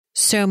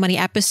So Money,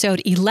 episode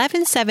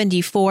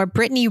 1174,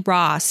 Britni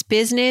Ross,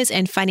 business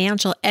and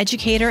financial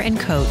educator and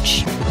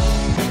coach.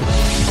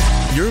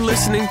 You're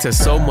listening to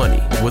So Money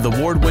with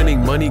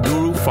award-winning money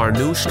guru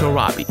Farnoosh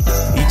Torabi.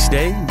 Each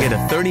day, get a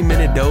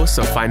 30-minute dose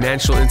of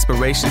financial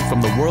inspiration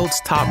from the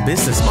world's top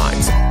business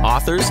minds,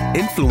 authors,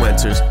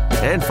 influencers,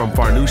 and from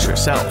Farnoosh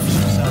herself.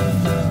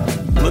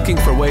 Looking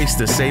for ways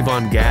to save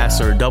on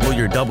gas or double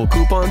your double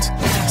coupons?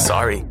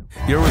 Sorry,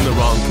 you're in the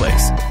wrong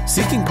place.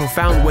 Seeking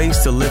profound ways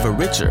to live a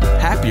richer,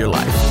 happier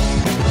life.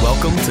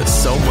 Welcome to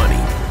So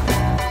Money.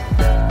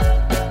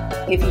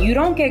 If you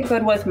don't get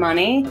good with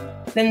money,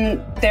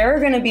 then there are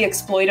going to be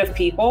exploitive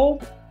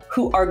people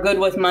who are good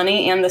with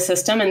money and the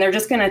system, and they're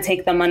just going to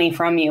take the money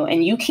from you,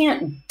 and you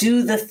can't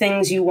do the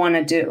things you want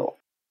to do.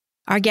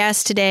 Our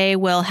guest today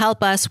will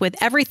help us with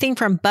everything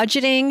from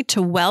budgeting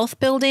to wealth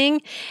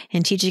building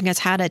and teaching us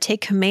how to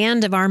take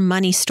command of our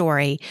money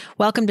story.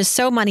 Welcome to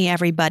So Money,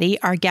 everybody.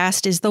 Our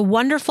guest is the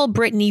wonderful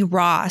Britni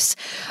Ross.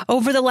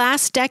 Over the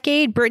last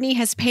decade, Britni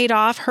has paid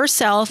off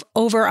herself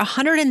over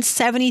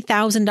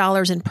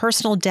 $170,000 in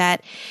personal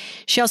debt.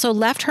 She also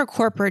left her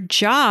corporate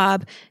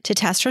job to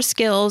test her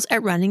skills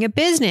at running a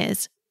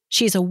business.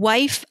 She's a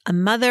wife, a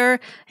mother,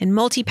 and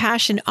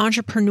multi-passionate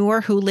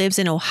entrepreneur who lives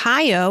in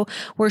Ohio,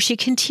 where she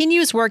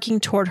continues working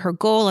toward her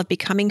goal of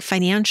becoming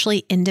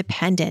financially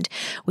independent.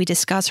 We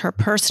discuss her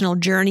personal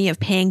journey of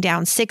paying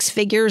down 6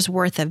 figures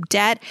worth of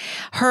debt,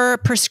 her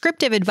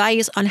prescriptive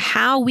advice on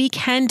how we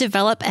can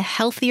develop a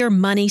healthier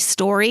money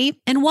story,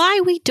 and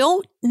why we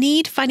don't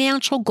need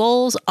financial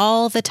goals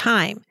all the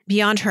time.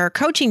 Beyond her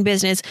coaching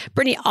business,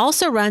 Britni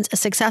also runs a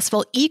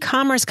successful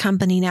e-commerce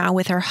company now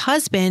with her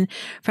husband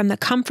from the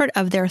comfort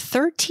of their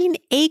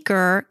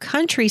 13-acre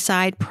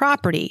countryside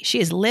property. She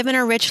is living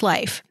a rich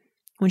life.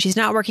 When she's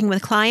not working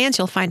with clients,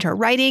 you'll find her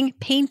writing,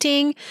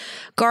 painting,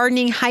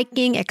 gardening,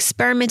 hiking,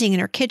 experimenting in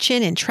her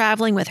kitchen, and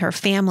traveling with her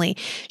family.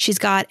 She's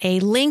got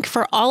a link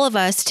for all of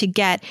us to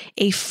get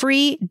a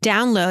free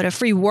download, a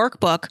free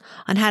workbook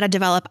on how to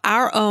develop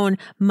our own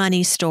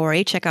money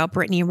story. Check out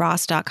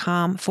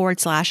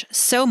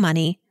BritniRoss.com/so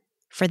money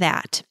for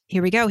that.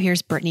 Here we go.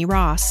 Here's Britni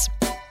Ross.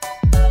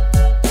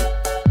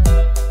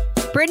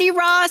 Britni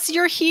Ross,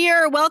 you're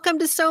here. Welcome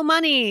to So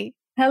Money.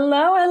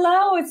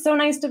 Hello. It's so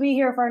nice to be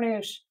here,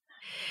 Farnoosh.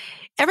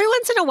 Every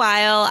once in a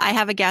while, I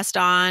have a guest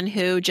on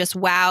who just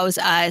wows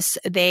us.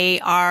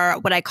 They are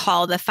what I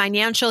call the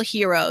financial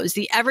heroes,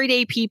 the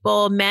everyday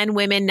people, men,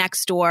 women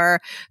next door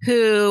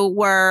who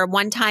were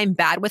one time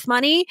bad with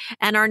money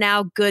and are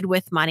now good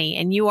with money.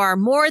 And you are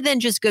more than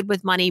just good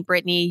with money,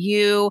 Britni.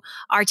 You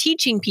are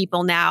teaching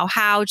people now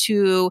how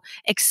to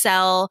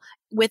excel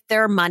with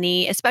their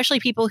money, especially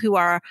people who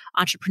are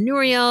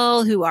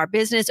entrepreneurial, who are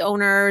business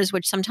owners,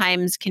 which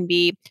sometimes can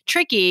be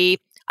tricky.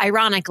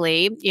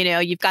 Ironically,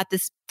 you've got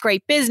this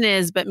great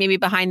business, but maybe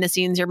behind the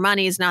scenes, your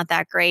money is not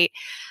that great.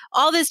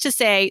 All this to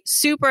say,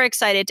 super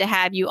excited to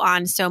have you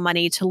on So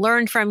Money to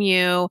learn from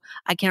you.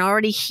 I can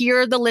already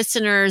hear the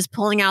listeners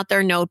pulling out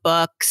their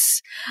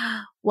notebooks.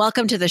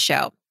 Welcome to the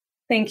show.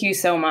 Thank you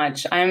so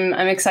much. I'm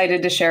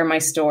excited to share my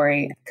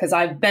story because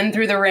I've been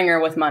through the ringer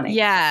with money.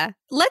 Yeah.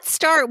 Let's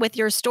start with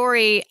your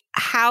story,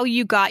 how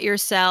you got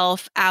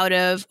yourself out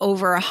of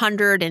over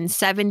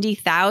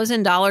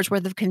 $170,000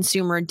 worth of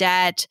consumer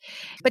debt.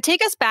 But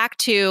take us back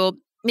to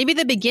maybe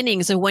the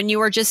beginnings of when you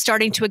were just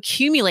starting to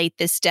accumulate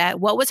this debt.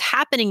 What was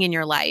happening in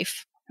your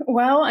life?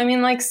 Well,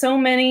 like so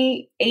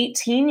many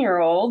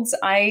 18-year-olds,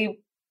 I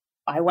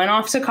went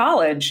off to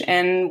college.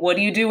 And what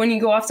do you do when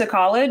you go off to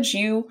college?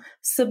 You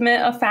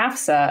submit a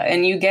FAFSA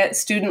and you get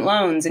student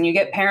loans and you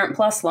get Parent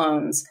Plus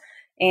loans.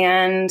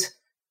 And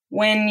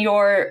when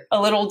you're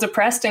a little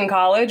depressed in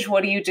college,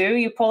 what do?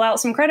 You pull out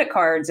some credit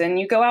cards and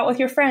you go out with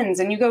your friends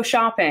and you go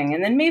shopping.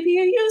 And then maybe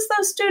you use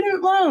those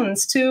student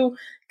loans to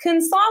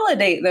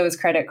consolidate those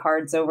credit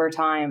cards over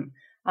time.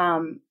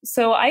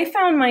 So I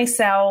found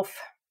myself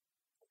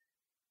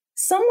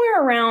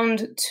somewhere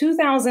around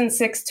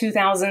 2006,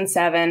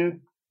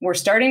 2007. We're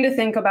starting to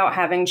think about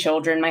having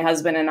children, my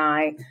husband and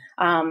I.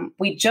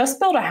 We just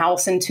built a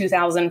house in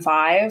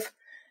 2005.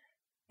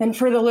 And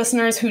for the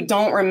listeners who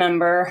don't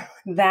remember,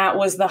 that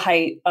was the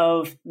height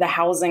of the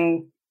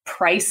housing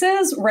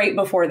prices right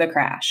before the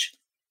crash.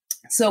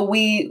 So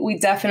we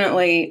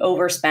definitely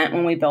overspent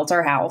when we built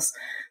our house.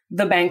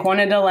 The bank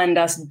wanted to lend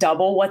us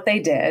double what they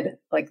did.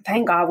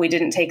 Thank God we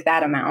didn't take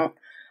that amount.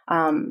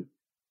 And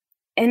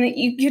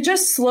you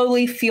just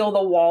slowly feel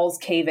the walls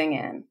caving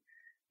in.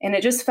 And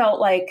it just felt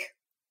like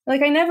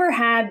I never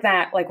had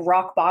that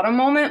rock bottom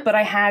moment, but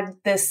I had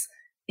this,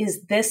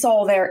 is this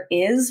all there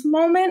is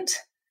moment?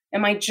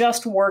 Am I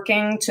just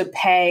working to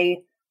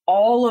pay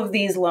all of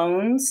these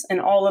loans and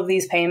all of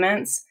these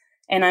payments?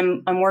 And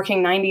I'm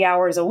working 90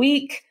 hours a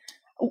week.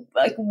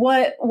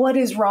 What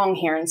is wrong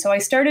here? And so I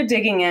started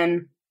digging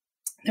in.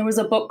 There was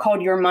a book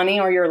called Your Money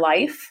or Your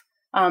Life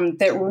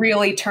that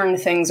really turned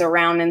things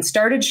around and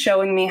started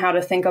showing me how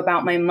to think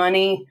about my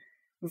money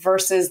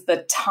versus the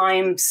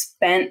time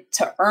spent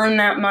to earn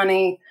that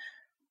money.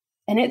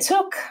 And it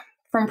took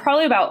from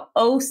probably about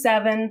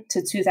 2007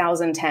 to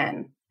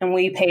 2010, and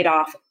we paid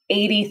off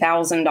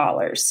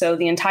 $80,000. So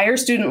the entire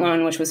student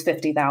loan, which was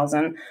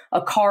 $50,000,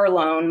 a car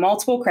loan,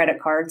 multiple credit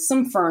cards,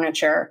 some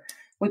furniture,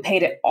 we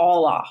paid it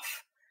all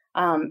off.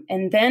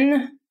 And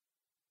then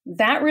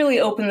that really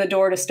opened the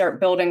door to start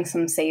building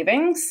some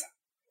savings.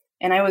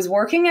 And I was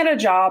working at a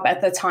job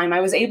at the time.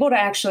 I was able to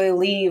actually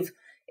leave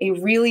a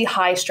really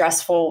high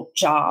stressful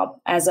job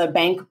as a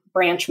bank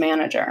branch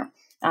manager.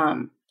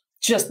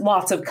 Just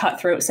lots of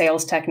cutthroat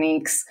sales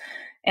techniques.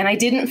 And I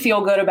didn't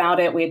feel good about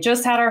it. We had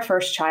just had our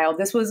first child.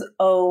 This was,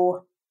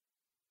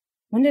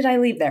 when did I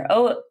leave there?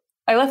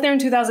 I left there in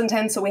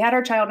 2010. So we had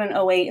our child in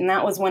 08. And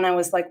that was when I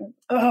was like,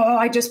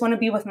 I just want to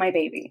be with my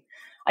baby.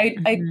 I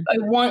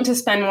want to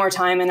spend more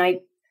time. And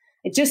I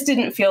just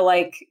didn't feel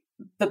like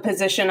the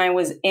position I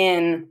was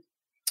in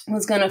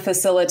was going to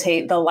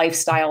facilitate the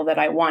lifestyle that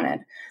I wanted.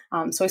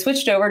 So I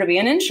switched over to be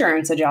an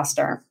insurance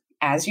adjuster,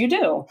 as you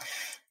do.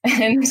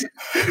 And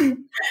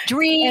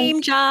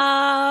dream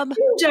job.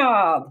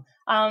 So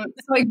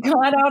I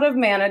got out of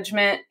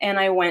management and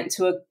I went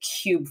to a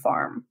cube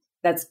farm.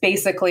 That's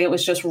basically, it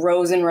was just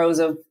rows and rows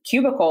of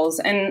cubicles.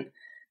 And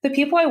the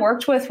people I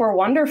worked with were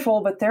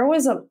wonderful, but there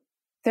was a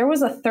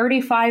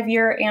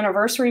 35-year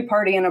anniversary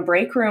party in a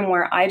break room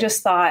where I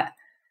just thought,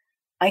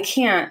 I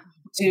can't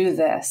do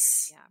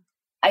this. Yeah.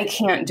 I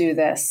can't do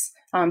this.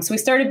 So we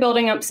started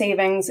building up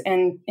savings.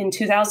 And in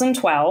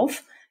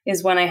 2012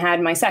 is when I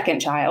had my second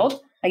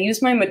child. I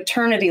used my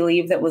maternity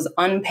leave that was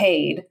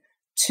unpaid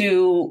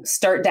to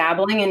start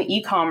dabbling in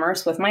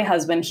e-commerce with my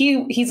husband.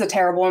 He's a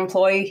terrible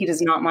employee. He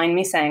does not mind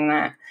me saying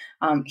that.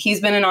 He's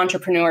been an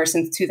entrepreneur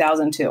since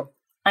 2002.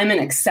 I'm an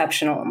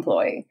exceptional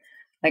employee.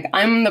 Like,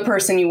 I'm the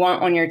person you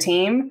want on your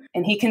team.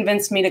 And he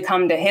convinced me to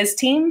come to his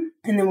team.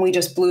 And then we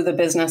just blew the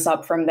business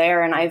up from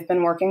there. And I've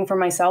been working for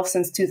myself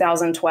since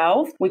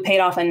 2012. We paid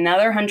off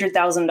another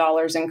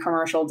 $100,000 in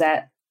commercial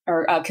debt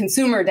or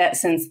consumer debt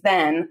since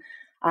then.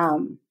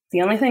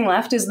 The only thing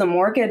left is the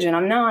mortgage.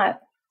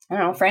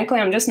 And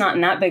frankly, I'm just not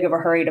in that big of a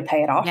hurry to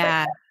pay it off.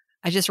 Yeah,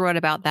 I just wrote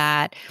about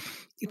that.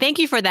 Thank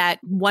you for that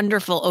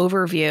wonderful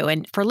overview.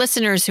 And for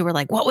listeners who were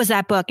like, what was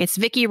that book? It's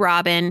Vicki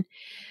Robin,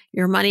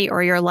 Your Money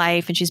or Your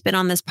Life. And she's been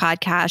on this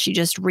podcast. She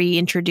just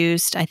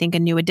reintroduced, I think, a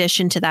new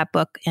addition to that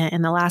book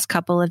in the last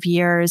couple of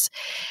years.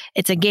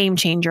 It's a game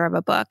changer of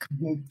a book.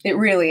 Mm-hmm. It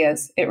really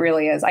is. It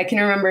really is. I can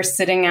remember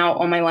sitting out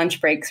on my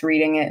lunch breaks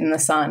reading it in the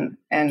sun.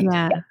 And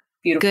yeah,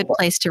 beautiful. Good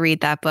place to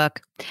read that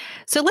book.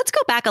 So let's go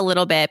back a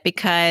little bit,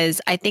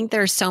 because I think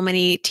there's so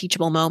many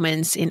teachable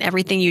moments in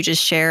everything you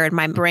just shared.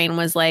 My brain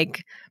was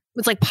like,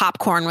 it's like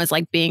popcorn was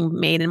like being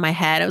made in my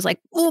head. I was like,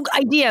 ooh,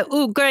 idea.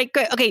 Ooh, great.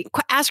 Okay,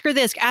 ask her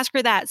this, ask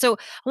her that. So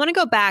I want to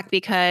go back,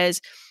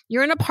 because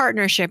you're in a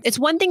partnership. It's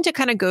one thing to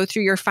kind of go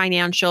through your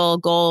financial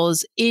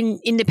goals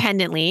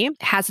independently.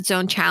 It has its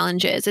own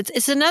challenges.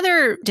 It's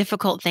another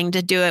difficult thing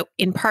to do it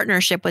in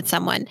partnership with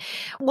someone.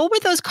 What were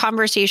those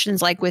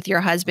conversations like with your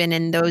husband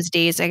in those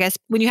days? I guess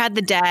when you had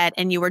the debt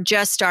and you were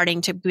just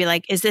starting to be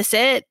like, is this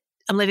it?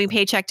 I'm living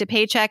paycheck to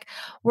paycheck.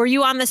 Were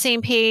you on the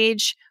same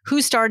page?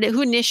 Who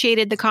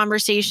initiated the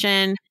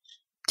conversation?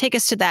 Take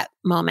us to that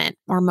moment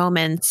or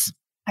moments.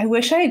 I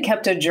wish I had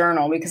kept a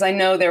journal, because I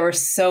know there were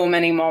so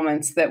many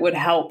moments that would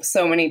help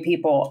so many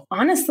people.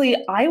 Honestly,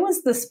 I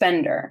was the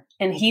spender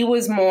and he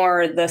was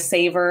more the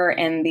saver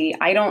and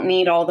I don't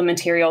need all the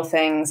material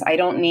things. I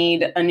don't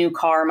need a new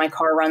car. My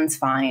car runs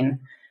fine.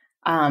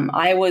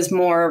 I was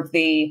more of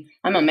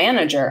I'm a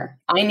manager.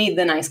 I need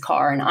the nice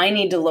car and I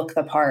need to look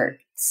the part.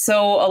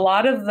 So a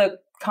lot of the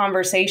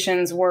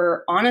conversations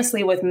were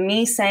honestly with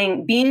me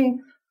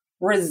being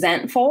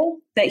resentful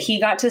that he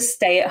got to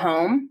stay at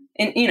home.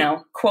 And,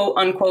 quote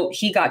unquote,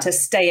 he got to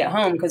stay at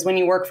home, because when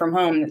you work from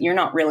home, you're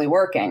not really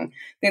working.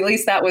 At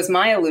least that was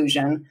my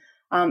illusion.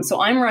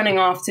 So I'm running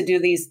off to do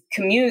these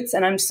commutes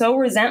and I'm so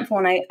resentful.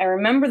 And I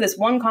remember this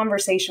one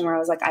conversation where I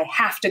was like, I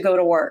have to go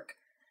to work.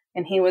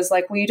 And he was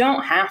like, well, you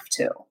don't have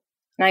to.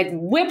 And I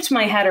whipped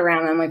my head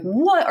around and I'm like,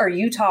 what are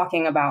you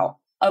talking about?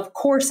 Of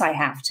course I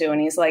have to.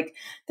 And he's like,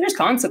 there's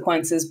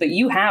consequences, but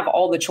you have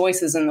all the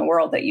choices in the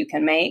world that you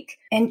can make.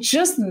 And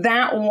just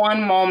that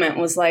one moment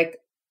was like,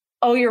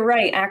 oh, you're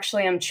right.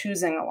 Actually, I'm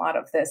choosing a lot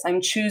of this. I'm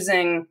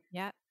choosing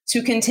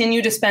to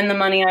continue to spend the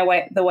money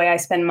the way I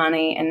spend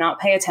money and not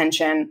pay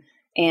attention.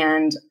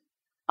 And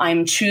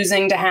I'm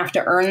choosing to have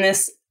to earn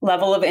this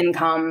level of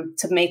income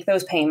to make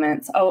those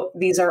payments. Oh,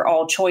 these are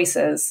all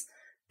choices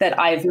that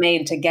I've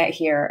made to get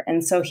here.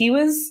 And so he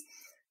was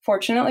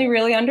fortunately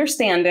really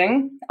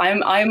understanding.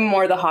 I'm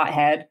more the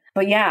hothead.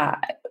 But yeah,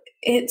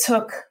 it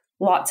took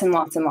lots and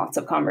lots and lots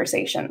of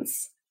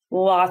conversations.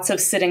 Lots of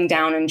sitting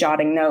down and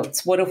jotting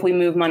notes. What if we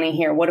move money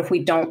here? What if we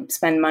don't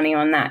spend money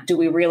on that?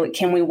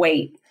 Can we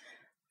wait?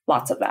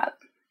 Lots of that.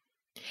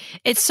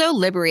 It's so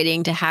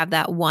liberating to have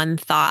that one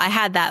thought. I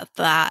had that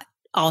thought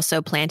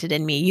also planted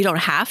in me. You don't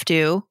have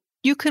to.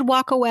 You could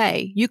walk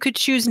away. You could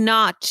choose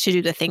not to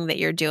do the thing that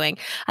you're doing.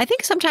 I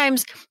think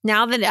sometimes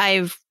now that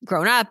I've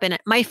grown up, and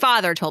my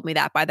father told me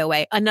that, by the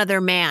way,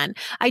 another man,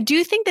 I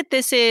do think that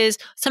this is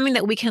something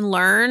that we can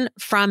learn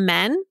from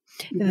men,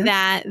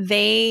 that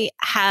they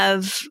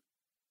have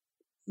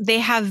they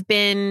have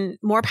been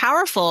more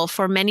powerful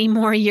for many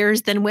more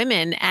years than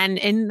women. And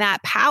in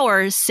that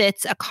power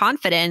sits a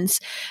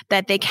confidence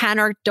that they can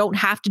or don't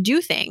have to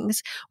do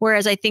things.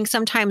 Whereas I think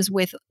sometimes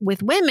with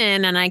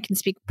women, and I can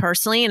speak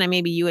personally, and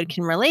maybe you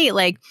can relate,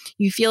 like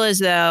you feel as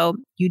though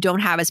you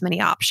don't have as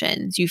many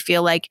options. You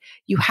feel like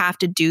you have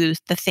to do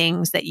the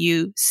things that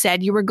you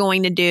said you were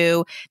going to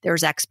do.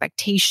 There's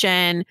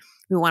expectation.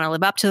 We want to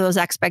live up to those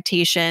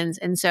expectations.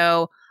 And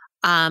so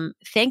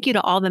thank you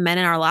to all the men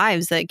in our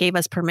lives that gave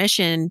us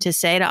permission to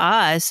say to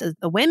us,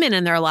 the women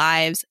in their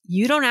lives,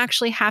 you don't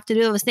actually have to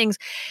do those things.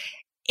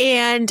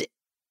 And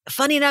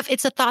funny enough,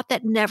 it's a thought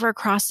that never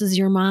crosses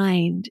your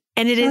mind.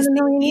 And it is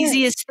the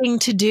easiest thing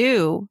to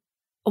do.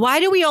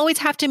 Why do we always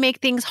have to make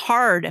things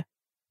hard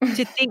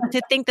to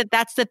think that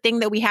that's the thing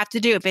that we have to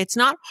do? If it's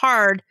not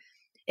hard,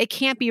 it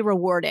can't be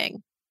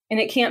rewarding.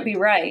 And it can't be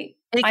right.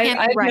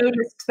 I've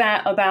noticed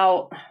that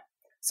about,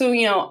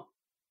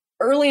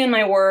 early in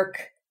my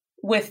work,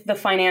 with the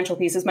financial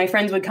pieces, my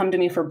friends would come to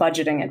me for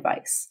budgeting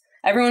advice.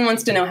 Everyone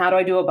wants to know, how do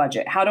I do a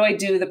budget? How do I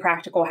do the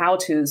practical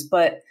how-tos?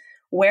 But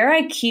where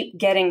I keep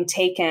getting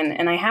taken,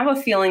 and I have a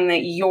feeling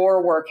that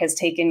your work has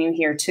taken you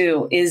here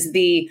too, is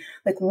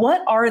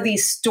what are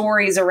these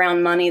stories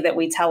around money that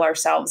we tell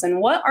ourselves? And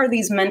what are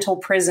these mental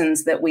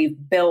prisons that we've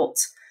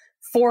built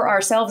for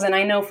ourselves? And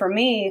I know for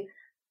me,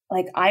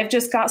 I've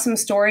just got some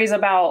stories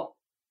about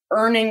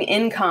earning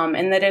income,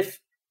 and that if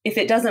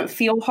it doesn't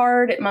feel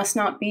hard, it must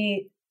not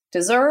be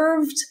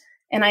deserved.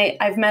 And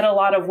I've met a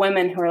lot of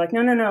women who are like,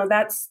 no,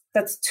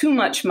 that's too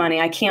much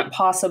money. I can't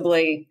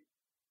possibly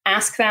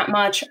ask that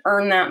much,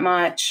 earn that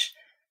much.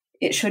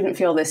 It shouldn't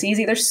feel this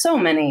easy. There's so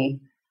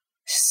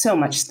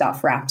much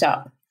stuff wrapped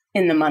up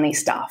in the money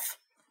stuff.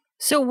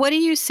 So what do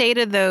you say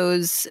to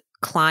those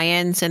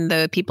clients and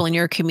the people in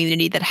your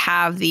community that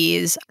have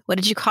these, what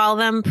did you call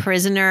them?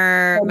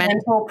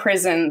 Mental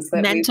prisons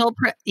that we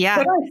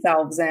put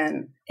ourselves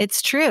in.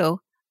 It's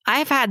true.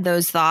 I've had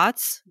those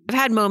thoughts. I've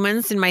had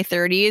moments in my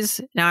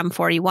 30s, now I'm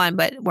 41,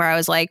 but where I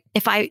was like,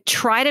 if I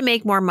try to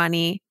make more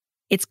money,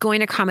 it's going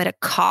to come at a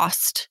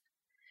cost.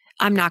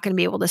 I'm not going to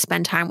be able to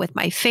spend time with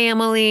my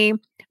family.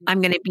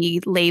 I'm going to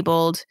be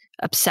labeled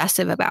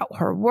obsessive about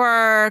her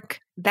work.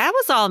 That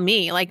was all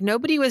me.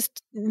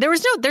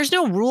 There's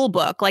no rule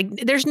book.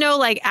 There's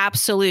no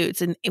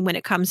absolutes when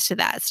it comes to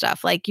that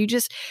stuff. I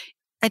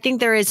think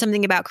there is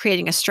something about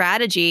creating a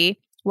strategy,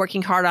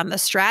 working hard on the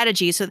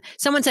strategy. So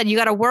someone said, you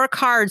got to work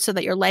hard so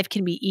that your life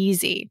can be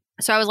easy.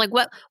 So I was like,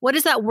 what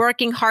is that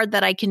working hard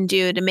that I can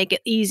do to make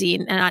it easy,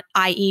 and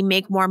i.e.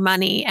 make more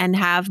money and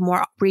have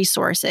more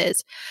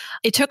resources?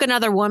 It took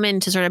another woman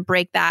to sort of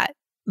break that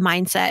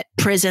mindset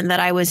prison that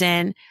I was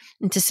in,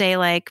 and to say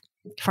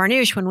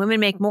Farnoosh, when women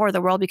make more, the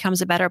world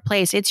becomes a better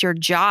place. It's your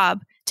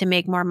job to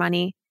make more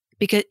money,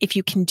 because if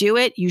you can do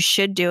it, you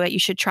should do it. You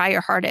should try your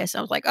hardest.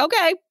 I was like,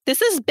 okay,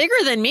 this is bigger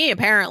than me,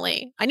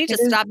 apparently. I need to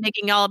stop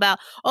making all about,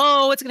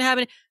 what's going to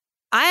happen?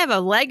 I have a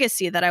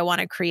legacy that I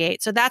want to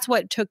create. So that's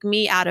what took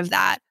me out of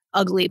that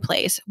ugly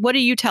place. What do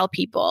you tell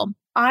people?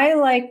 I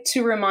like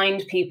to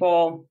remind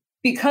people,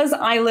 because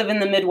I live in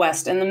the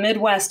Midwest, and the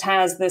Midwest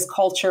has this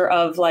culture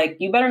of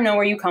you better know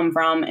where you come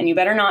from, and you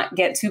better not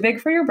get too big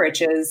for your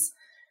britches.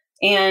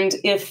 And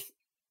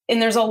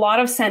there's a lot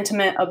of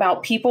sentiment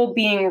about people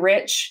being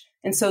rich,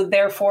 and so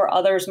therefore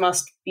others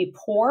must be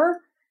poor.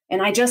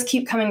 And I just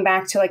keep coming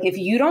back to if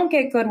you don't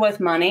get good with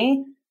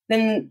money,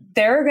 then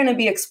there are going to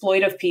be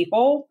exploitive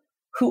people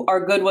who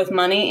are good with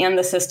money and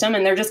the system,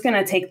 and they're just going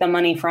to take the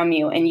money from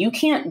you. And you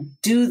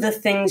can't do the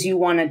things you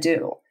want to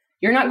do.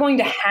 You're not going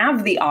to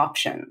have the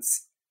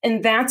options.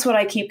 And that's what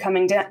I keep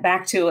coming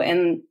back to.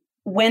 And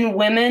when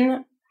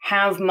women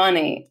have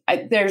money,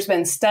 there's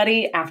been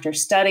study after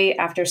study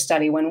after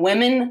study. When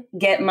women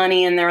get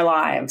money in their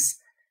lives,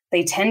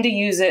 they tend to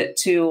use it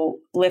to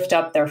lift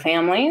up their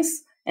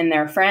families and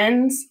their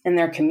friends and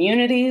their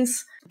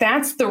communities.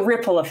 That's the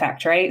ripple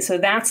effect, right? So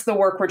that's the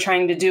work we're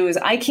trying to do. Is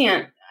I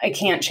can't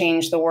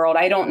change the world.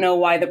 I don't know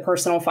why the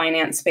personal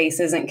finance space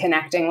isn't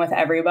connecting with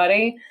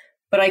everybody,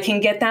 but I can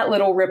get that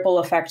little ripple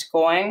effect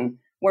going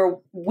where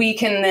we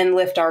can then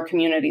lift our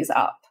communities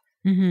up.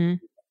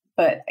 Mm-hmm.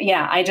 But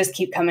yeah, I just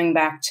keep coming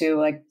back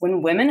to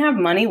when women have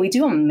money, we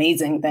do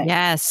amazing things.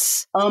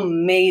 Yes.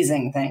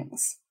 Amazing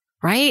things.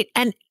 Right.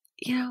 And,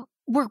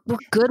 we're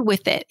good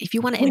with it. If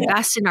you want to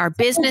invest in our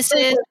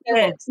businesses,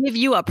 we'll give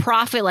you a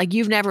profit like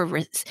you've never,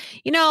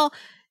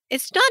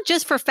 it's not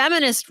just for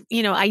feminist,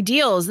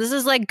 ideals. This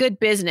is good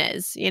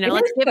business.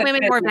 Let's give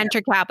women more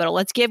venture capital.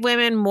 Let's give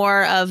women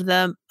more of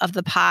the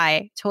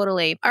pie.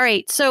 Totally. All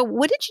right. So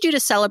what did you do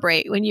to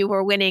celebrate when you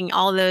were winning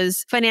all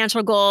those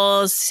financial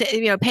goals,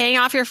 paying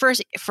off your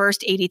first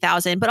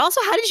 80,000, but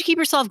also how did you keep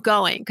yourself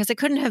going? Because it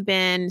couldn't have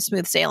been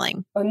smooth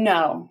sailing. Oh,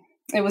 no,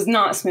 it was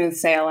not smooth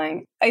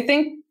sailing. I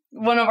think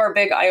one of our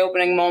big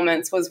eye-opening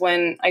moments was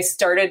when I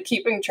started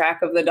keeping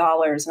track of the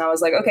dollars. And I was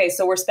like, okay,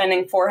 so we're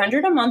spending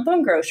 $400 a month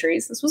on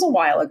groceries. This was a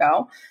while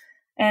ago.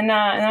 And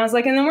I was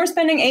like, and then we're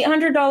spending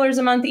 $800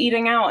 a month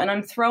eating out, and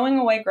I'm throwing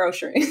away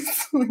groceries.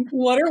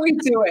 What are we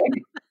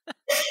doing?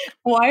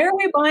 Why are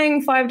we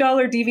buying $5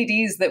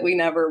 DVDs that we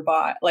never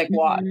bought, like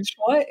watch?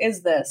 What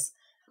is this?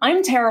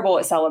 I'm terrible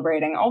at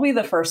celebrating. I'll be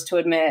the first to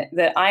admit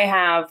that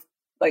I've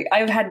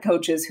had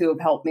coaches who have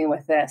helped me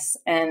with this,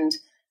 and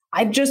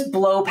I just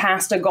blow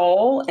past a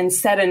goal and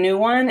set a new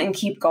one and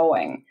keep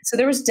going. So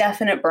there was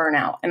definite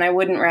burnout, and I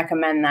wouldn't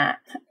recommend that.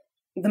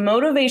 The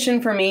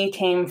motivation for me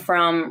came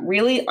from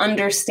really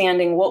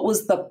understanding what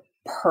was the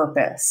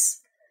purpose,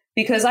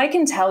 because I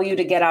can tell you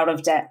to get out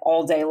of debt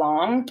all day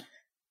long,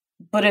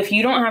 but if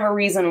you don't have a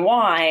reason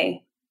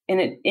why,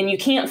 and you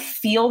can't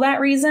feel that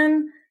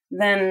reason,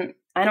 then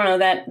I don't know,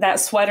 that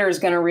sweater is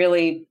going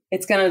to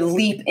it's going to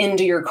leap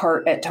into your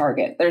cart at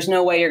Target. There's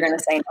no way you're going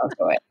to say no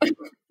to it.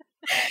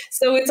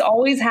 So it's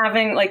always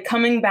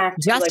coming back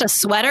to just a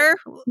sweater,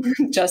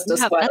 just a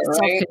sweater, that's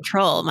right?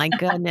 Self-control. My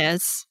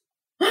goodness.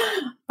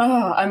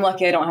 Oh, I'm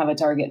lucky I don't have a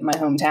Target in my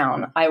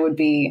hometown. I would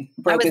be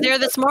broken. I was there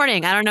this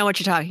morning. I don't know what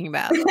you're talking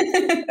about.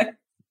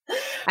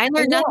 I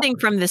learned nothing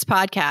from this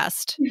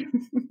podcast.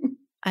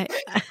 I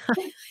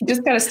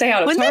just got to stay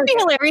out of Wouldn't Target. that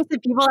be hilarious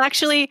if people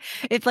actually,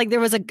 if like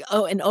there was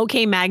an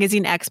OK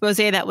Magazine expose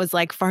that was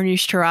like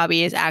Farnoosh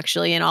Torabi is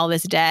actually in all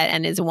this debt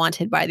and is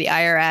wanted by the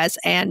IRS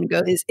and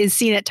is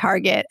seen at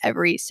Target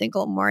every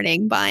single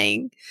morning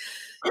buying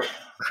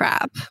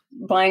crap.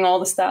 Buying all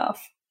the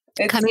stuff.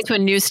 It's coming to a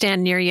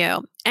newsstand near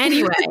you.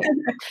 Anyway,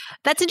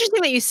 that's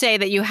interesting that you say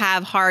that you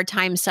have hard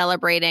time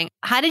celebrating.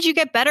 How did you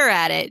get better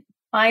at it?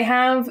 I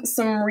have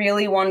some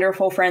really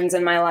wonderful friends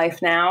in my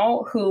life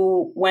now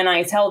who, when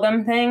I tell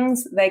them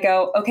things, they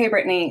go, okay,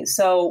 Britni,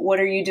 so what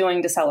are you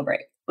doing to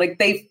celebrate? Like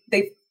they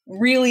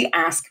really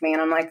ask me,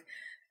 and I'm like,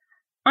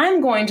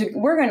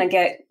 we're going to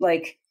get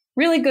like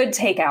really good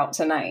takeout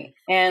tonight.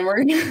 And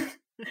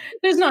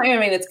there's not,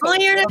 it's cool.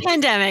 Well, you're in a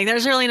pandemic.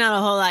 There's really not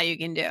a whole lot you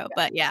can do,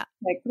 but yeah.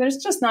 Like there's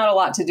just not a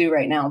lot to do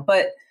right now.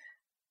 But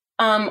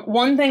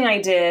one thing I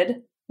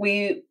did,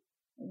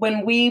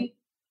 when we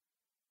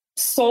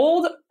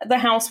sold the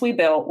house we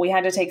built, we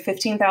had to take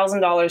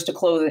 $15,000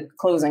 to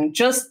closing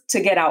just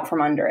to get out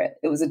from under it.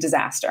 It was a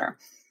disaster.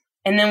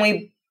 And then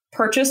we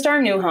purchased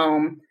our new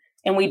home,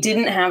 and we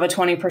didn't have a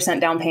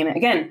 20% down payment.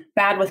 Again,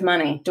 bad with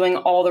money, doing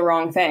all the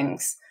wrong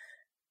things.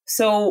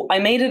 So I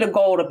made it a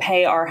goal to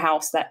pay our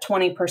house that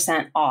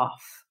 20%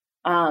 off.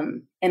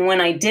 And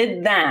when I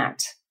did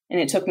that, and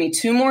it took me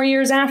 2 more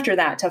years after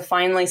that to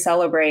finally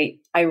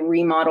celebrate, I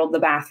remodeled the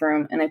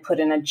bathroom and I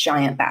put in a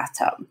giant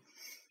bathtub.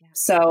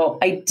 So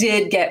I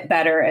did get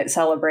better at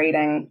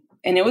celebrating,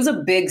 and it was a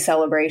big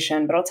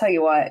celebration, but I'll tell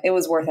you what, it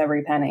was worth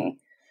every penny.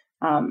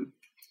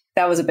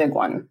 That was a big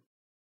one.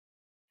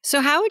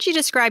 So how would you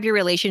describe your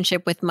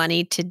relationship with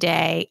money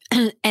today?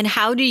 And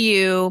how do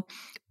you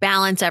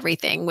balance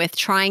everything with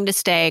trying to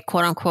stay,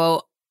 quote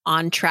unquote,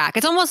 on track?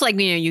 It's almost like,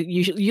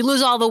 you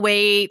lose all the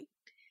weight.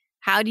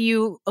 How do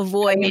you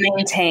avoid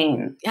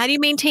maintain? How do you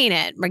maintain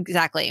it?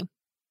 Exactly.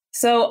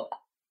 So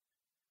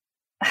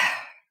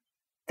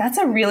that's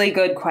a really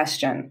good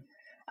question.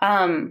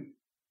 I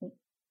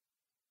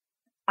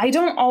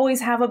don't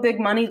always have a big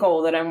money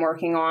goal that I'm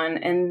working on,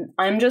 and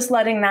I'm just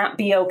letting that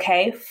be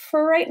okay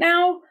for right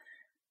now.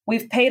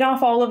 We've paid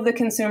off all of the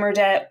consumer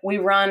debt. We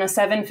run a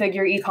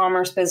 7-figure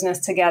e-commerce business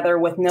together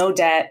with no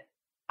debt.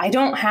 I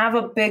don't have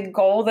a big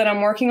goal that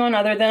I'm working on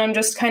other than I'm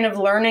just kind of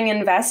learning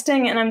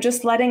investing, and I'm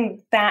just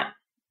letting that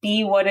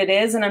be what it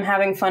is. And I'm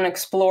having fun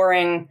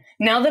exploring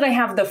now that I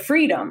have the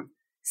freedom.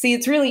 See,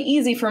 it's really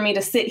easy for me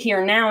to sit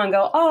here now and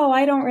go, oh,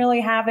 I don't really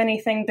have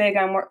anything big.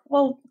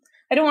 Well,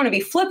 I don't want to be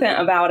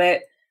flippant about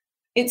it.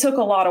 It took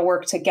a lot of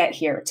work to get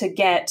here, to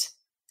get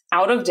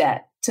out of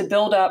debt, to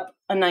build up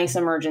a nice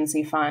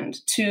emergency fund,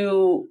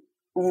 to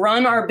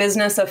run our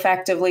business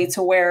effectively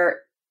to where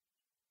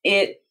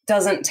it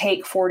doesn't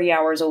take 40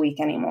 hours a week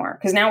anymore.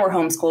 Because now we're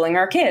homeschooling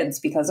our kids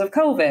because of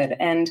COVID.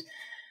 And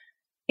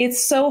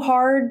it's so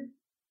hard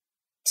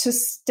to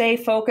stay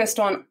focused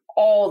on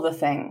all the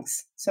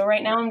things. So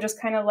right now I'm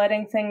just kind of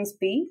letting things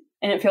be,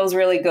 and it feels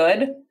really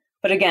good.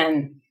 But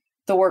again,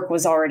 the work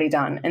was already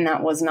done, and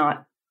that was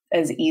not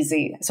as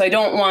easy. So I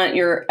don't want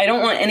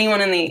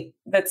anyone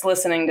that's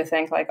listening to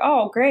think like,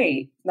 oh,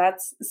 great, that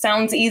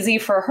sounds easy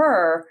for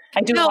her.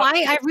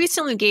 I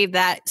recently gave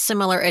that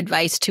similar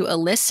advice to a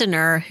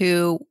listener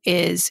who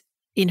is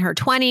in her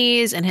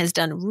 20s and has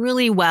done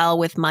really well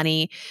with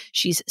money.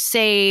 She's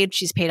saved,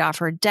 she's paid off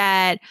her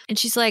debt, and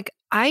she's like,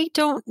 I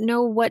don't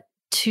know what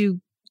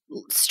to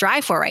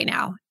strive for right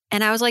now.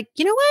 And I was like,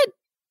 you know what?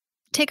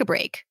 Take a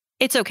break.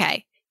 It's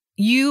okay.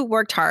 You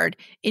worked hard.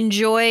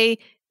 Enjoy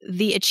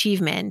the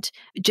achievement.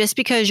 Just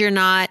because you're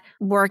not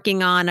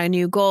working on a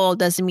new goal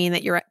doesn't mean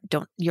that you're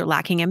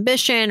lacking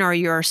ambition, or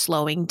you're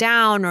slowing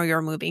down, or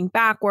you're moving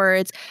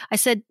backwards. I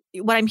said,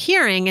 what I'm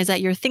hearing is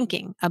that you're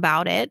thinking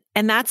about it,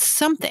 and that's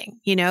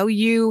something.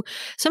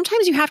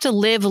 Sometimes you have to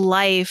live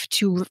life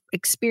to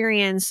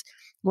experience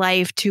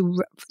life, to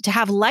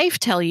have life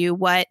tell you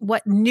what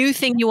new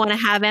thing you want to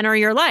have enter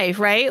your life,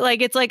 right?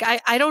 Like, it's like,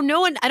 I don't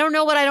know, and I don't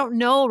know what I don't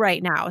know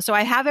right now. So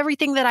I have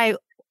everything that I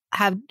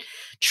have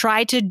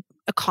tried to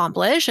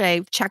accomplished.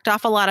 I've checked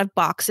off a lot of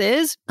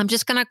boxes. I'm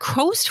just going to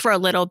coast for a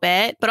little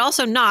bit, but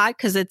also not,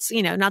 because it's,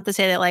 not to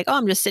say that like, oh,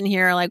 I'm just sitting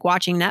here like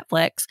watching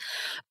Netflix.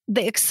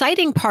 The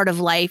exciting part of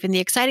life and the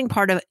exciting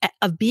part of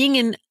being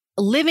in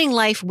living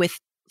life with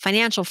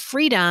financial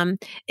freedom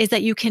is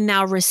that you can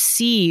now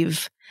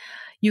receive.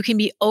 You can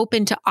be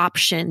open to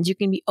options. You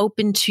can be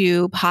open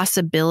to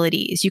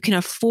possibilities. You can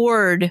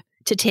afford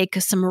to take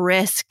some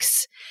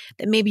risks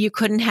that maybe you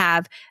couldn't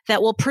have,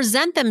 that will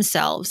present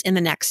themselves in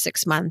the next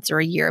 6 months or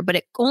a year. But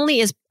it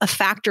only is a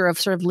factor of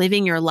sort of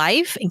living your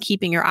life and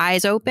keeping your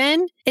eyes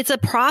open. It's a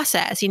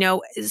process.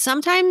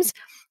 Sometimes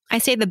I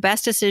say the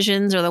best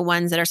decisions are the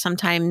ones that are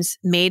sometimes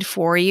made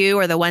for you,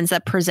 or the ones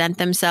that present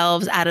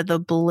themselves out of the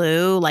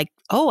blue. Like,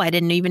 oh, I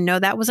didn't even know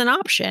that was an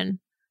option.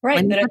 Right.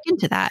 Let me look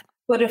into that.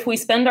 But if we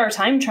spend our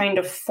time trying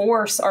to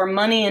force our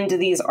money into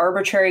these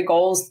arbitrary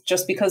goals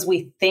just because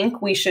we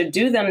think we should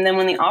do them, then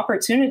when the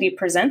opportunity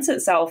presents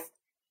itself,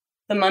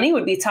 the money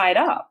would be tied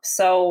up.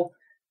 So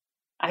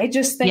I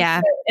just think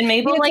that, and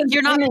maybe like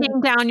you're not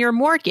paying down your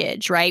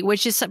mortgage, right?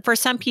 Which is for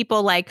some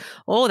people like,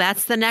 oh,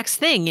 that's the next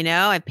thing.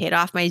 I've paid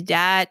off my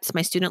debts,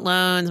 my student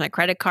loans, my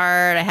credit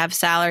card, I have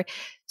salary.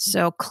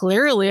 So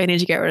clearly I need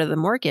to get rid of the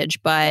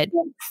mortgage, but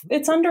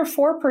it's under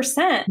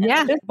 4%.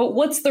 Yeah. But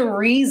what's the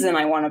reason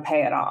I want to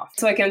pay it off?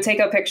 So I can take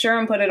a picture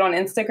and put it on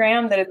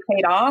Instagram that it's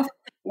paid off.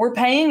 We're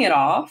paying it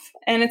off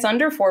and it's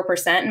under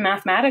 4%. And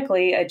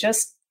mathematically, it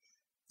just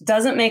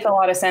doesn't make a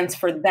lot of sense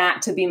for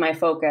that to be my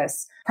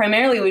focus.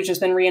 Primarily, we've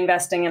just been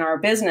reinvesting in our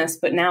business,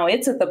 but now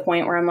it's at the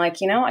point where I'm like,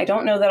 I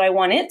don't know that I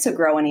want it to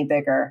grow any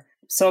bigger.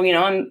 So,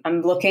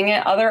 I'm looking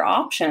at other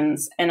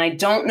options and I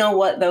don't know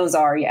what those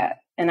are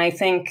yet. And I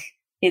think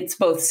it's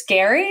both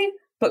scary,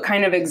 but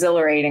kind of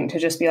exhilarating to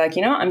just be like,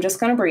 I'm just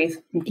going to breathe.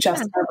 I'm just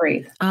going to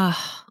breathe.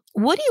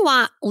 What do you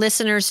want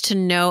listeners to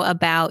know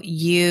about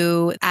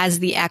you as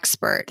the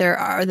expert? There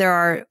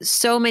are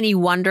so many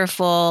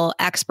wonderful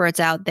experts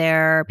out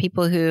there,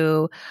 people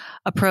who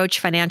approach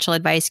financial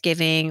advice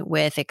giving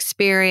with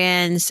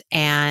experience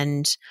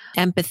and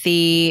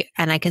empathy,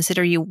 and I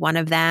consider you one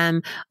of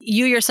them.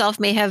 You yourself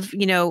may have,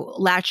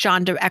 latched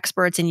on to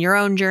experts in your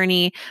own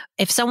journey.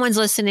 If someone's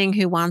listening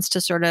who wants to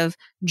sort of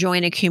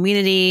join a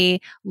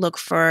community, look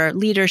for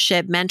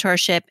leadership,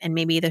 mentorship, and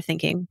maybe they're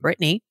thinking,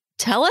 Britni,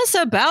 tell us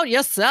about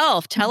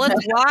yourself. Tell us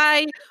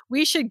why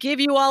we should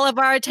give you all of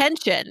our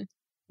attention.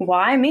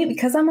 Why me?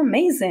 Because I'm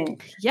amazing.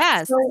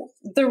 Yes. So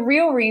the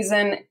real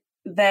reason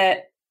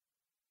that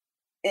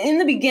in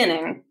the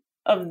beginning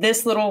of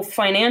this little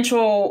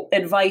financial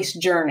advice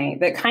journey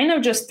that kind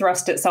of just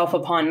thrust itself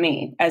upon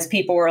me as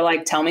people were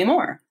like, tell me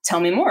more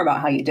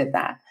about how you did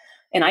that.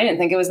 And I didn't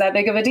think it was that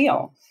big of a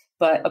deal.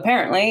 But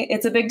apparently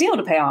it's a big deal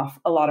to pay off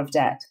a lot of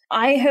debt.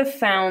 I have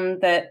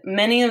found that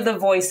many of the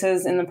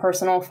voices in the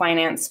personal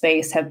finance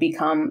space have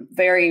become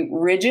very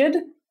rigid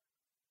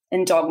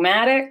and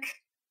dogmatic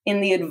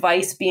in the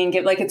advice being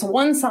given. Like it's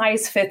one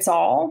size fits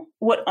all.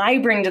 What I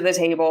bring to the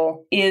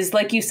table is,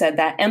 like you said,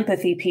 that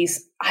empathy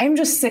piece. I'm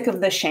just sick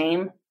of the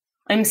shame.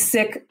 I'm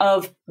sick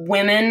of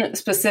women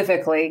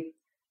specifically,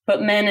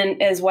 but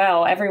men as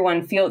well.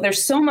 Everyone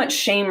there's so much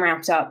shame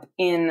wrapped up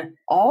in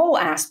all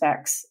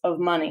aspects of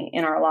money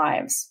in our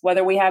lives,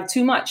 whether we have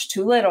too much,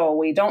 too little,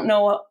 we don't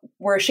know,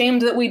 we're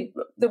ashamed that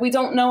we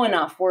don't know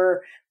enough.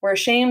 We're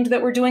ashamed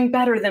that we're doing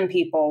better than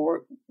people.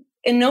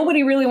 And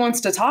nobody really wants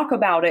to talk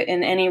about it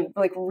in any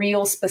like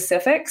real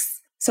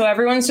specifics. So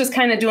everyone's just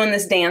kind of doing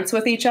this dance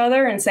with each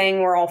other and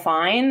saying we're all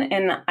fine.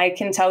 And I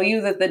can tell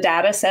you that the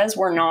data says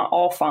we're not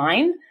all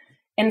fine.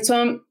 And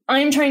so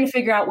I'm trying to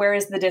figure out where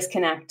is the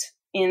disconnect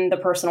in the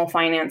personal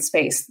finance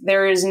space.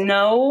 There is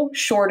no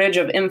shortage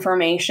of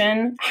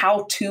information,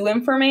 how-to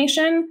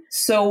information.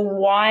 So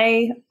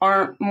why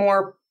aren't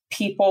more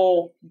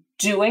people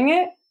doing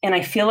it? And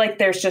I feel like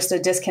there's just a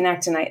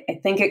disconnect, and I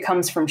think it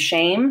comes from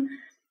shame.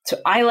 So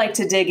I like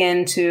to dig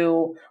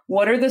into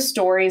what are the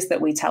stories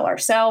that we tell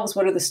ourselves?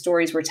 What are the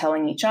stories we're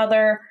telling each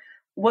other?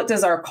 What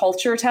does our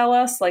culture tell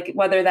us? Like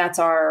whether that's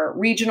our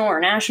regional or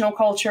national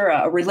culture,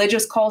 a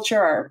religious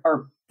culture,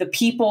 or the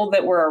people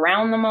that we're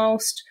around the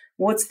most.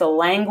 What's the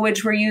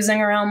language we're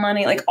using around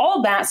money? Like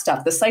all that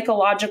stuff, the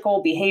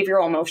psychological,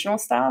 behavioral, emotional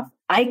stuff.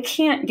 I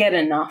can't get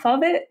enough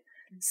of it.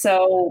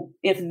 So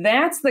if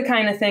that's the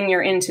kind of thing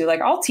you're into, like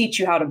I'll teach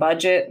you how to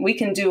budget. We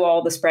can do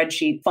all the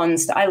spreadsheet fun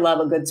stuff. I love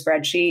a good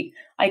spreadsheet.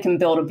 I can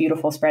build a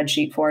beautiful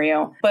spreadsheet for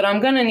you. But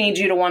I'm going to need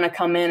you to want to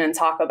come in and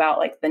talk about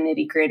like the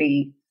nitty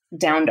gritty,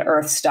 down to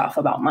earth stuff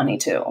about money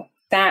too.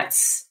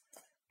 That's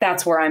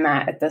where I'm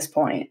at this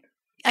point.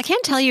 I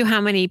can't tell you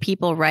how many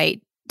people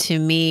write to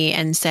me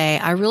and say,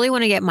 I really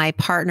want to get my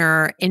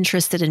partner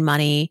interested in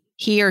money.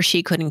 He or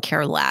she couldn't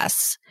care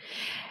less.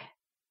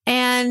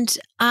 And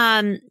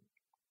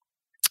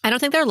I don't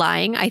think they're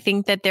lying. I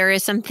think that there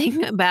is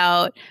something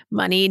about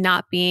money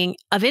not being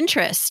of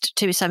interest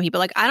to some people.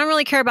 Like, I don't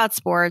really care about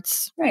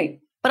sports. Right.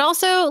 But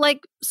also,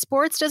 like,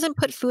 sports doesn't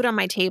put food on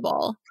my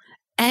table.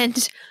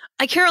 And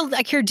I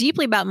care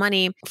deeply about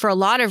money for a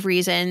lot of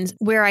reasons,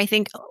 where I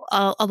think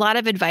a lot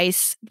of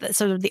advice,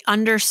 sort of the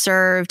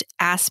underserved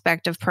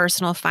aspect of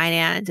personal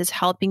finance, is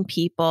helping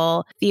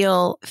people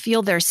feel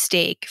their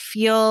stake,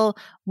 feel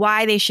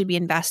why they should be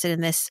invested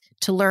in this,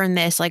 to learn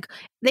this. Like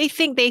they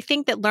think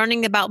that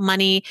learning about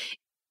money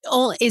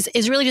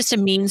is really just a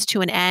means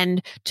to an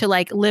end to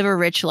like live a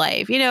rich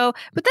life,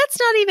 but that's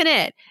not even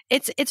it.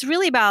 It's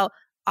really about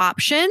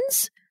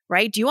options,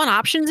 right? Do you want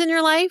options in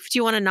your life? Do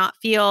you want to not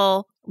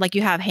feel like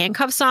you have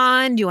handcuffs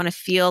on? Do you want to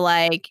feel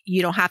like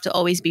you don't have to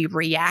always be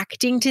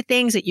reacting to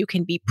things, that you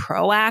can be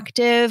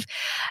proactive?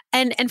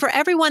 And for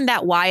everyone,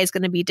 that why is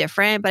going to be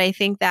different. But I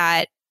think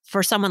that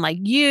for someone like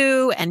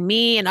you and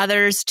me and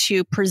others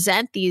to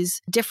present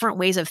these different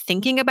ways of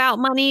thinking about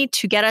money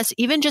to get us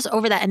even just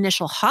over that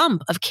initial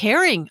hump of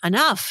caring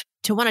enough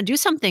to want to do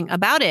something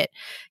about it,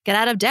 get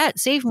out of debt,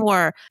 save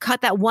more,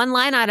 cut that one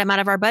line item out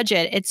of our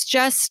budget. It's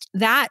just,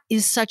 that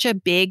is such a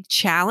big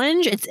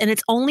challenge.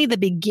 It's only the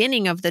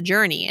beginning of the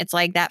journey. It's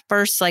like that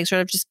first, like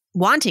sort of just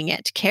wanting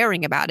it,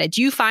 caring about it.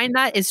 Do you find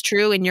that is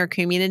true in your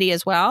community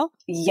as well?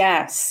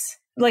 Yes.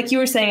 Like you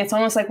were saying, it's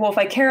almost like, well, if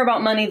I care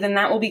about money, then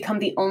that will become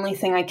the only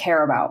thing I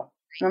care about.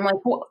 And I'm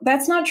like, well,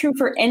 that's not true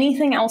for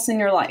anything else in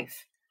your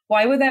life.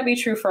 Why would that be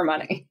true for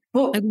money?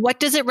 Well, like, what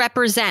does it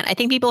represent? I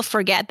think people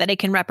forget that it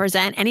can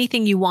represent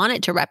anything you want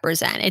it to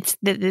represent. It's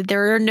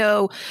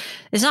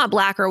not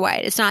black or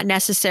white. It's not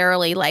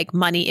necessarily like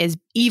money is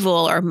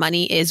evil or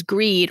money is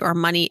greed or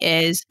money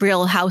is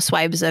Real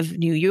Housewives of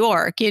New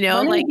York.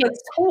 Money like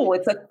it's cool.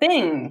 It's a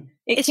thing.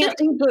 It can't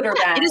be good or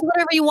bad. It is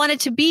whatever you want it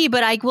to be.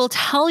 But I will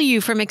tell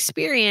you from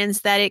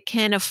experience that it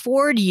can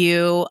afford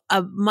you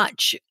a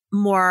much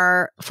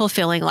more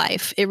fulfilling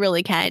life. It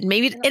really can.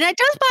 Maybe, and it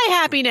does buy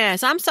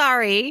happiness. I'm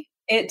sorry.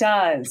 It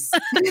does.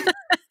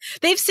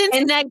 They've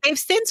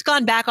since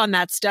gone back on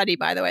that study,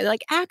 by the way. They're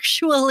like,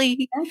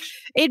 actually,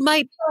 it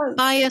might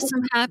buy us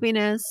some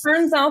happiness.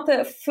 Turns out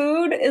that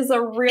food is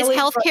a really...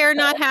 Is healthcare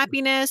not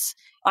happiness?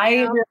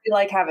 I really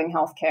like having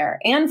healthcare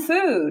and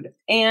food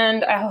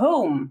and a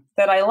home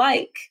that I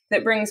like,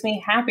 that brings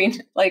me happiness.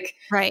 Like,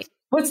 right.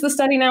 What's the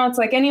study now? It's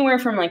like anywhere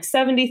from like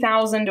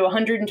 70,000 to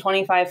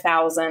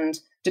 125,000,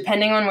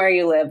 depending on where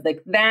you live.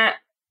 Like that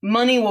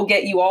money will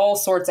get you all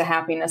sorts of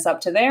happiness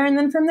up to there. And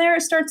then from there,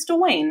 it starts to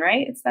wane,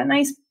 right? It's that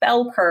nice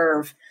bell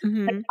curve.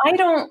 Mm-hmm.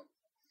 Like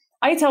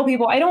I tell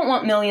people, I don't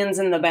want millions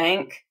in the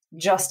bank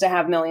just to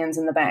have millions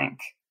in the bank.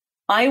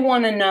 I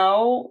want to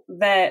know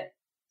that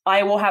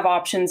I will have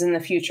options in the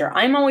future.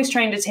 I'm always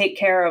trying to take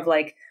care of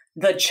like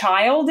the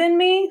child in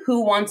me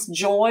who wants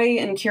joy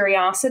and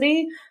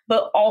curiosity,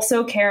 but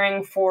also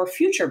caring for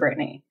future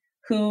Britni,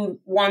 who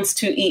wants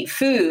to eat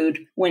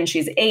food when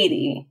she's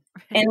 80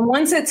 and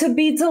wants it to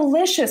be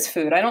delicious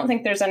food. I don't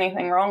think there's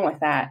anything wrong with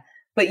that.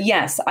 But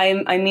yes,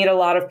 I meet a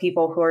lot of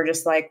people who are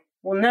just like,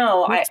 well,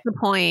 no. What's the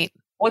point?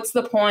 What's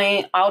the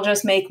point? I'll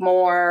just make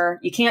more.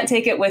 You can't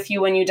take it with you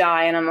when you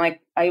die. And I'm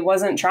like, I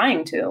wasn't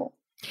trying to.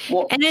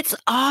 Well, and it's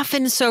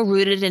often so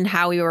rooted in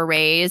how we were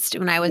raised.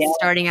 When I was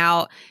starting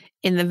out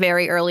in the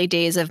very early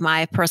days of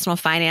my personal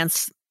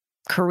finance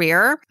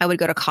career, I would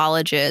go to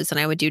colleges and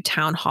I would do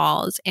town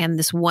halls. And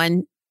this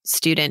one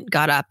student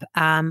got up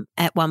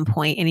at one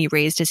point and he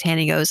raised his hand.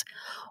 And he goes,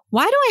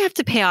 why do I have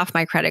to pay off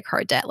my credit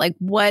card debt? Like,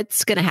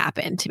 what's going to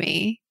happen to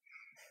me?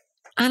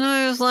 And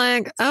I was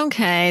like,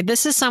 okay,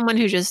 this is someone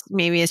who just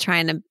maybe is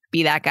trying to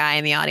be that guy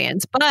in the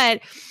audience.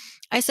 But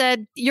I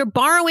said, you're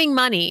borrowing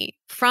money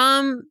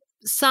from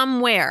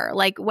somewhere,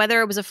 like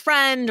whether it was a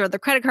friend or the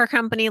credit card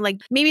company,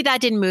 like maybe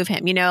that didn't move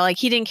him, like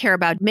he didn't care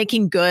about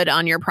making good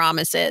on your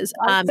promises.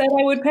 I said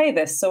I would pay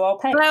this, so I'll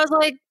pay. But I was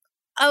like,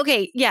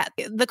 okay, yeah,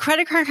 the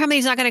credit card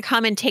company's not going to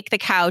come and take the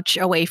couch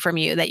away from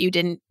you that you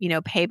didn't,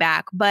 pay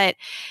back. But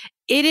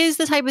it is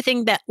the type of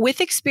thing that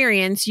with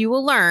experience, you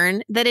will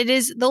learn that it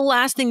is the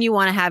last thing you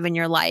want to have in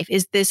your life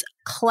is this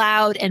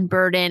cloud and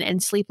burden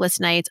and sleepless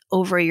nights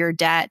over your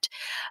debt,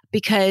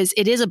 because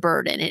it is a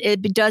burden.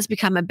 It does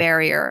become a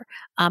barrier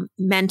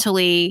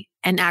mentally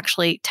and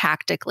actually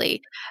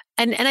tactically.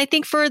 And I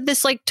think for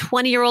this like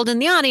 20-year-old in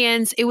the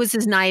audience, it was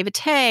his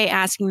naivete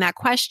asking that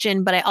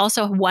question. But I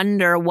also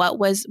wonder what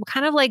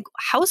kind of like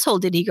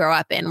household did he grow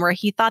up in where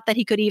he thought that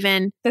he could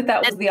even,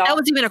 that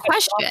was even a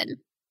question.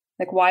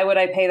 Like, why would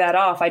I pay that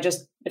off?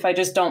 If I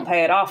just don't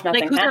pay it off,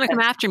 nothing happens. Like, who's going to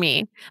come after me?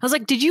 I was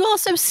like, did you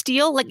also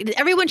steal? Like, did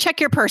everyone check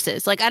your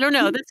purses? Like, I don't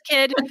know, this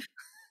kid.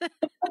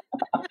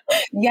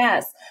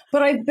 Yes,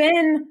 but I've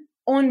been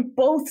on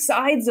both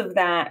sides of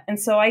that. And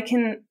so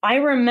I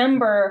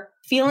remember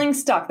feeling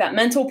stuck. That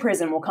mental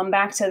prison, we'll come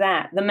back to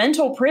that. The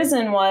mental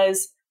prison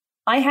was,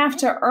 I have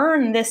to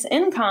earn this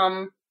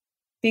income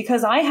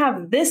because I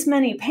have this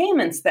many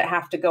payments that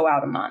have to go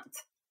out a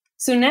month.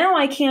 So now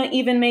I can't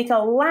even make a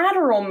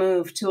lateral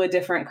move to a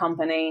different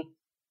company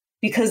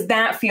because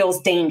that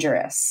feels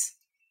dangerous.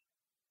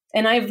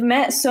 And I've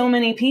met so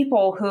many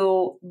people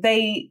who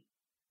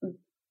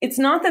it's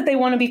not that they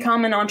want to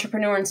become an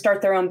entrepreneur and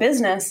start their own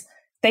business.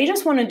 They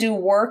just want to do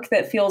work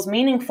that feels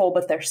meaningful,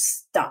 but they're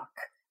stuck.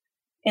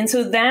 And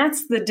so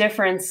that's the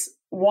difference.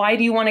 Why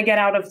do you want to get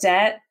out of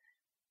debt?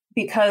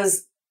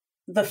 because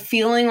the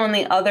feeling on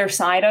the other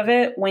side of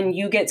it, when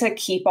you get to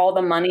keep all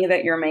the money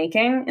that you're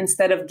making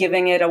instead of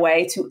giving it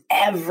away to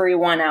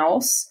everyone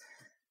else,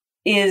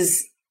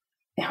 is,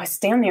 it's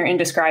damn near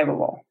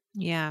indescribable.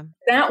 Yeah.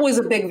 That was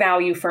a big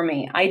value for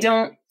me. I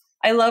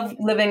love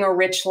living a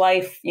rich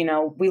life.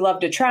 We love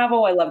to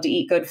travel. I love to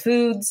eat good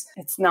foods.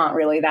 It's not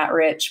really that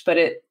rich, but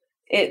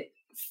it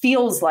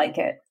feels like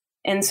it.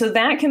 And so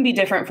that can be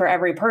different for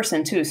every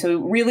person too. So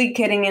really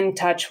getting in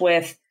touch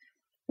with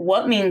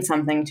what means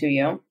something to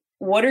you.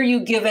 What are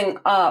you giving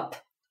up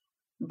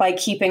by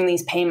keeping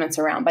these payments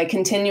around, by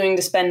continuing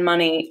to spend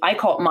money? I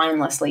call it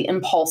mindlessly,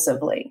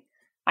 impulsively.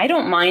 I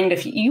don't mind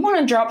if you want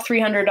to drop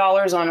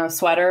 $300 on a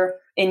sweater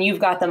and you've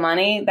got the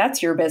money,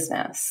 that's your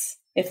business.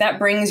 If that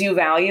brings you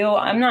value,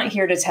 I'm not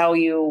here to tell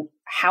you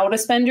how to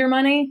spend your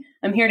money.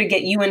 I'm here to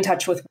get you in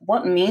touch with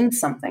what means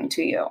something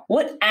to you,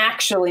 what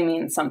actually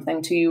means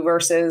something to you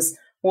versus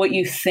what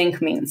you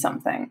think means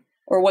something,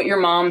 or what your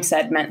mom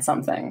said meant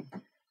something,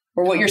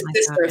 or what your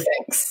sister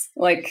thinks.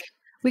 Like,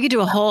 we could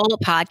do a whole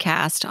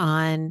podcast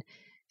on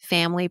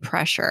family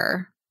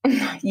pressure.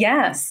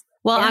 Yes.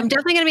 Well, I'm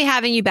definitely going to be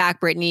having you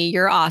back, Britni.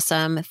 You're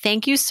awesome.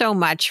 Thank you so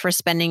much for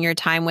spending your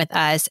time with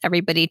us.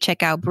 Everybody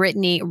check out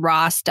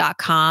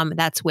BritniRoss.com.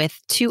 That's with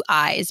 2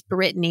 I's,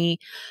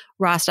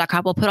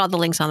 BritniRoss.com. We'll put all the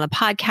links on the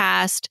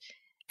podcast.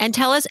 And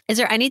tell us, is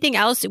there anything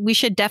else we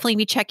should definitely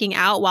be checking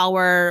out while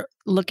we're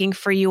looking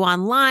for you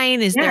online?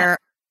 Tell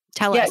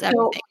us everything.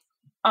 So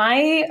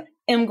I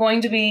am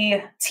going to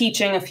be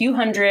teaching a few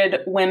hundred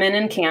women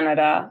in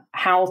Canada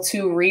how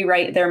to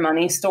rewrite their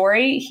money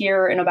story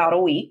here in about a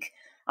week.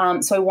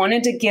 So I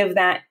wanted to give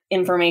that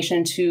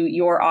information to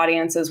your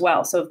audience as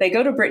well. So if they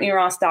go to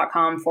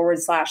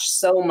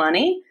BritniRoss.com/so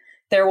money,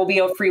 there will be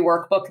a free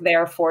workbook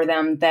there for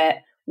them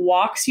that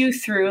walks you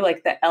through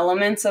like the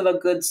elements of a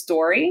good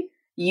story.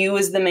 You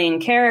as the main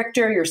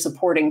character, your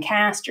supporting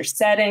cast, your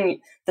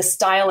setting, the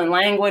style and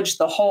language,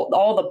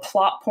 all the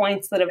plot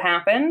points that have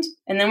happened.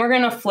 And then we're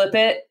going to flip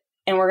it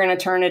and we're going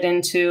to turn it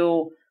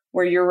into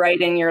where you're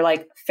writing your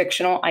like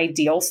fictional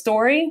ideal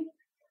story.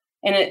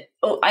 And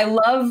I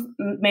love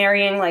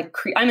marrying,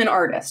 I'm an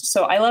artist,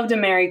 so I love to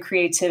marry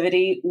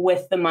creativity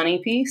with the money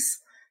piece.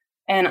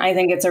 And I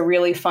think it's a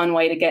really fun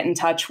way to get in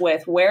touch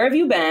with where have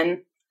you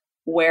been?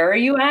 Where are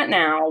you at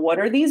now? What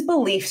are these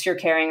beliefs you're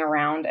carrying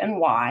around and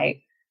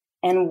why?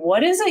 And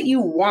what is it you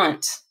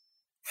want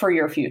for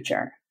your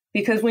future?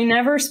 Because we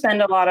never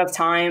spend a lot of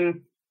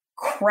time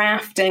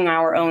crafting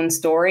our own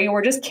story.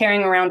 We're just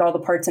carrying around all the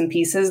parts and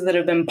pieces that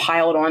have been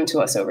piled onto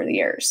us over the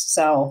years.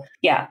 So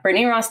yeah,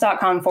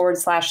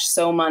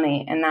 BritniRoss.com/so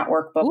money. And that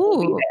workbook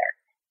will be there.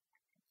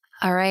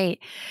 All right.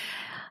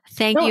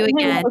 Thank you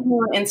again.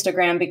 On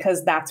Instagram,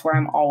 because that's where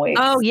I'm always.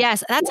 Oh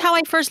yes. That's how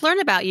I first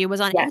learned about you,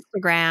 was on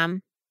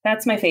Instagram.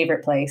 That's my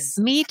favorite place.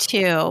 Me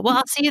too. Well,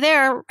 I'll see you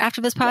there after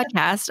this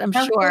podcast, I'm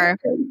sure.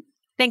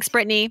 Thanks,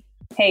 Britni.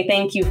 Hey,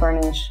 thank you,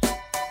 Farnoosh.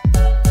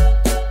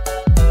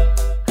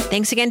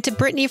 Thanks again to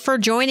Britni for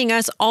joining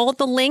us. All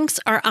the links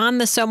are on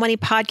the So Money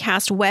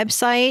Podcast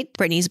website,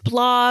 Britni's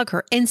blog,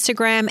 her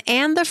Instagram,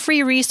 and the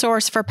free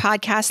resource for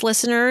podcast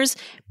listeners,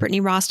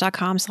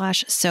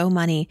 BritniRoss.com/so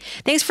money.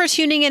 Thanks for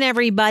tuning in,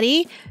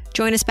 everybody.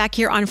 Join us back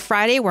here on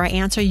Friday where I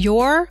answer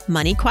your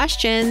money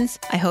questions.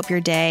 I hope your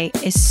day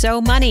is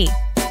so money.